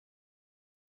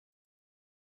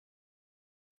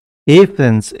Hey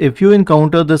friends, if you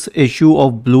encounter this issue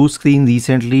of blue screen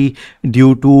recently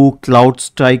due to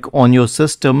CrowdStrike on your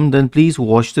system, then please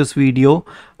watch this video.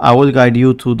 I will guide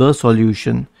you through the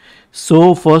solution.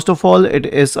 So first of all, it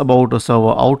is about a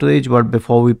server outage, but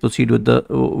before we proceed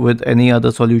with any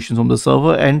other solutions from the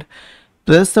server end,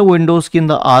 press the Windows key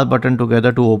and the R button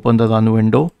together to open the run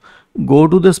window. Go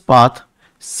to this path,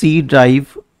 C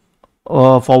drive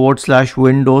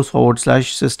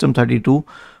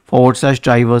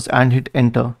 /Windows/system32/drivers and hit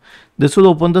enter. This will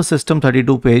open the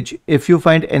system32 page. If you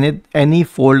find any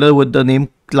folder with the name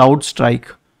CrowdStrike,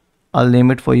 I'll name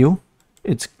it for you.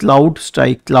 It's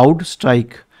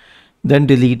CrowdStrike, then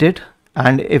delete it.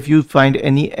 And if you find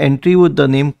any entry with the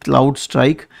name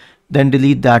CrowdStrike, then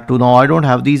delete that too. Now I don't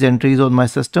have these entries on my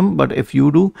system, but if you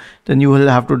do, then you will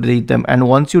have to delete them. And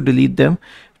once you delete them,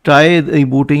 try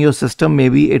rebooting your system,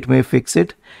 maybe it may fix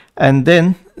it. And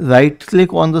then right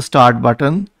click on the start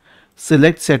button,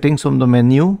 select settings from the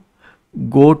menu,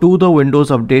 go to the Windows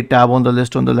Update tab on the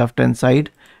list on the left hand side,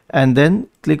 and then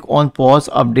click on pause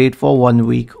update for 1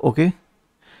 week. Okay,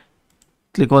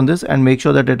 click on this and make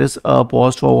sure that it is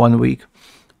paused for 1 week.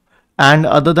 And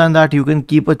other than that, you can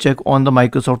keep a check on the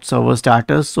Microsoft server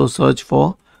status. So search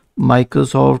for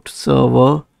Microsoft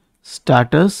server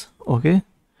status. Okay,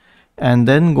 and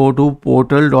then go to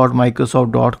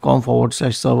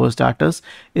portal.microsoft.com/server status.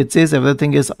 It says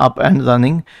everything is up and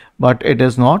running, but it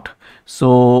is not.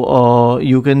 So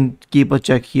you can keep a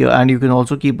check here, and you can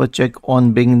also keep a check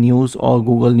on Bing News or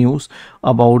Google News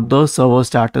about the server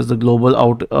status, the global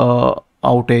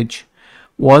outage.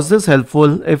 Was this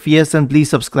helpful? If yes, then please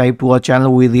subscribe to our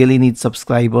channel. We really need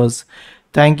subscribers.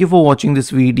 Thank you for watching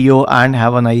this video and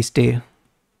have a nice day.